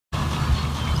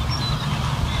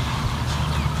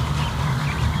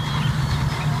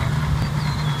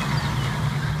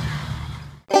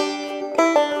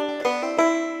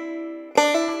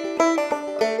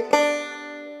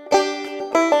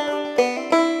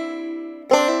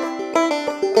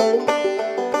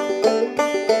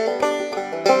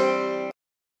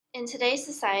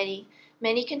society,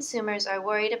 many consumers are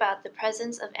worried about the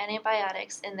presence of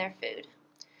antibiotics in their food.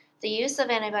 The use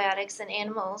of antibiotics in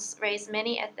animals raised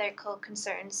many ethical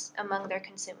concerns among their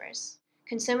consumers.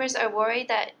 Consumers are worried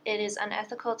that it is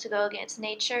unethical to go against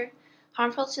nature,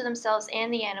 harmful to themselves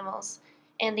and the animals,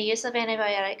 and the use of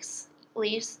antibiotics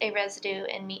leaves a residue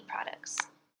in meat products.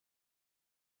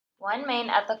 One main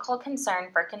ethical concern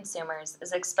for consumers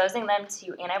is exposing them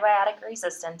to antibiotic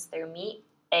resistance through meat,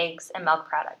 eggs, and milk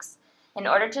products. In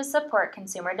order to support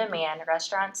consumer demand,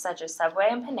 restaurants such as Subway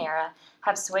and Panera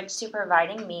have switched to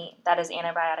providing meat that is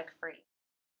antibiotic-free.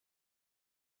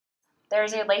 There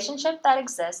is a relationship that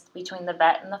exists between the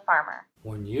vet and the farmer.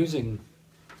 When using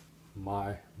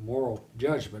my moral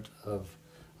judgment of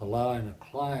allowing a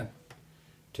client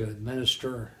to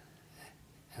administer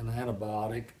an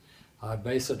antibiotic, I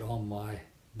base it on my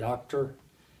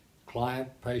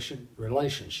doctor-client-patient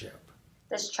relationship.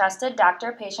 This trusted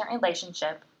doctor-patient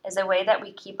relationship is a way that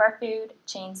we keep our food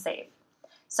chain safe.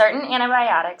 Certain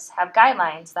antibiotics have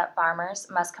guidelines that farmers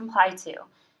must comply to.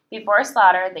 Before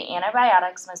slaughter, the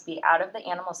antibiotics must be out of the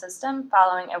animal system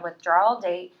following a withdrawal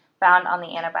date found on the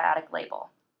antibiotic label.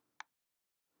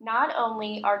 Not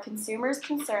only are consumers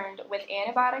concerned with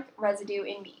antibiotic residue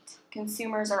in meat,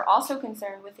 consumers are also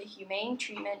concerned with the humane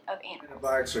treatment of animals.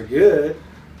 Antibiotics are good,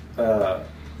 but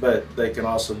they can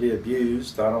also be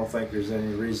abused. I don't think there's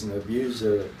any reason to abuse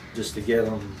just to get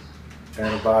them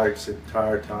antibiotics the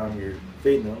entire time you're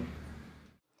feeding them.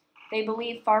 They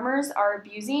believe farmers are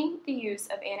abusing the use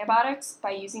of antibiotics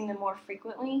by using them more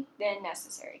frequently than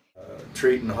necessary.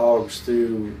 Treating hogs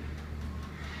through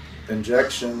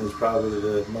injection is probably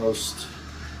the most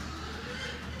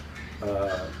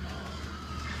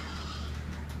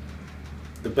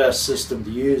the best system to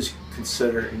use,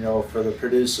 consider, for the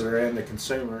producer and the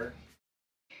consumer.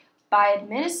 By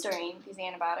administering these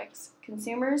antibiotics,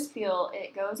 consumers feel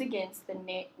it goes against the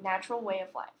natural way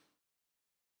of life.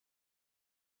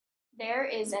 There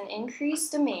is an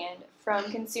increased demand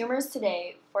from consumers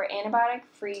today for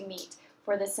antibiotic-free meat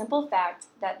for the simple fact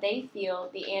that they feel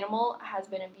the animal has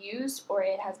been abused or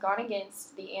it has gone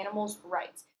against the animal's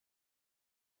rights.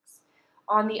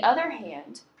 On the other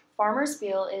hand, farmers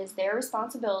feel it is their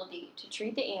responsibility to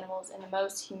treat the animals in the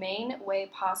most humane way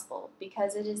possible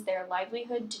because it is their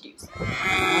livelihood to do so.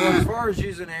 Well, as far as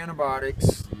using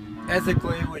antibiotics,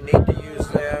 ethically we need to use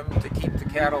them to keep the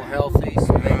cattle healthy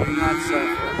so they do not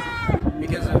suffer.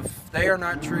 Because if they are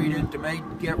not treated to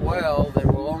get well, they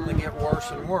will only get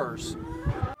worse and worse.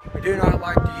 We do not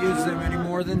like to use them any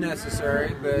more than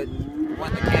necessary, but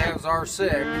when the calves are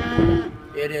sick,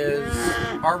 it is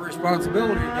our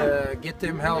responsibility to get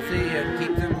them healthy and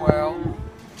keep them well.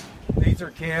 These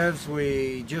are calves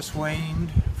we just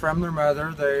weaned from their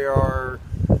mother. They are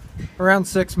around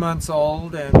 6 months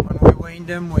old, and when we weaned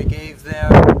them, we gave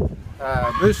them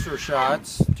booster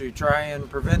shots to try and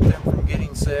prevent them from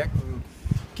getting sick and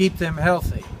keep them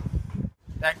healthy.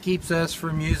 That keeps us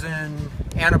from using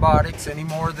antibiotics any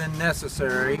more than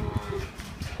necessary.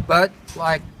 But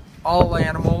like all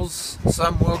animals,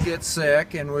 some will get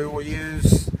sick, and we will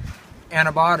use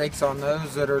antibiotics on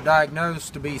those that are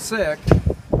diagnosed to be sick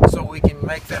so we can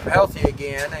make them healthy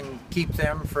again and keep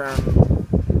them from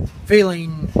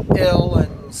feeling ill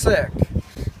and sick.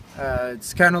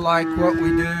 It's kind of like what we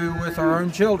do with our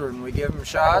own children. We give them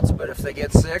shots, but if they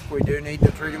get sick, we do need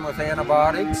to treat them with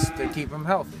antibiotics to keep them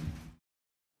healthy.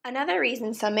 Another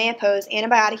reason some may oppose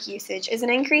antibiotic usage is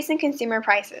an increase in consumer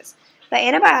prices, but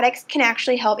antibiotics can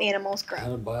actually help animals grow.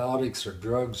 Antibiotics are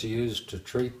drugs used to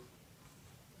treat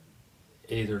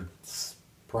either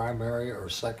primary or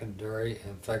secondary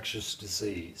infectious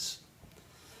disease.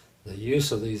 The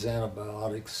use of these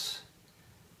antibiotics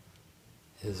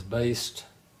is based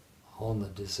on the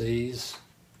disease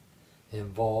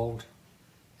involved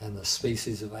and the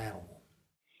species of animal.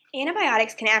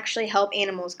 Antibiotics can actually help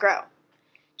animals grow.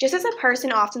 Just as a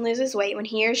person often loses weight when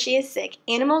he or she is sick,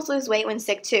 animals lose weight when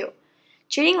sick too.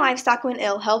 Treating livestock when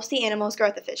ill helps the animal's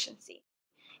growth efficiency.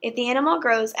 If the animal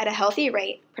grows at a healthy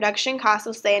rate, production costs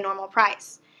will stay a normal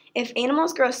price. If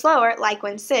animals grow slower, like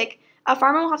when sick, a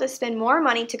farmer will have to spend more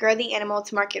money to grow the animal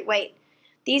to market weight.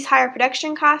 These higher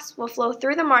production costs will flow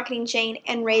through the marketing chain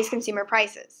and raise consumer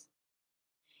prices.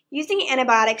 Using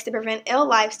antibiotics to prevent ill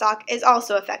livestock is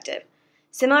also effective.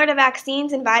 Similar to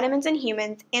vaccines and vitamins in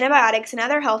humans, antibiotics and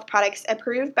other health products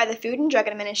approved by the Food and Drug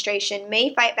Administration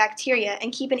may fight bacteria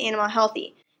and keep an animal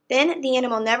healthy. Then, the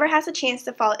animal never has a chance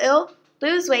to fall ill,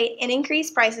 lose weight, and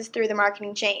increase prices through the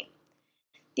marketing chain.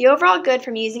 The overall good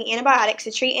from using antibiotics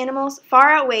to treat animals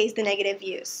far outweighs the negative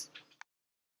use.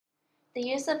 The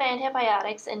use of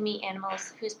antibiotics in meat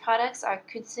animals whose products are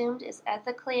consumed is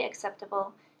ethically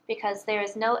acceptable because there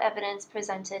is no evidence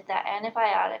presented that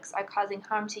antibiotics are causing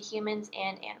harm to humans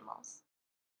and animals.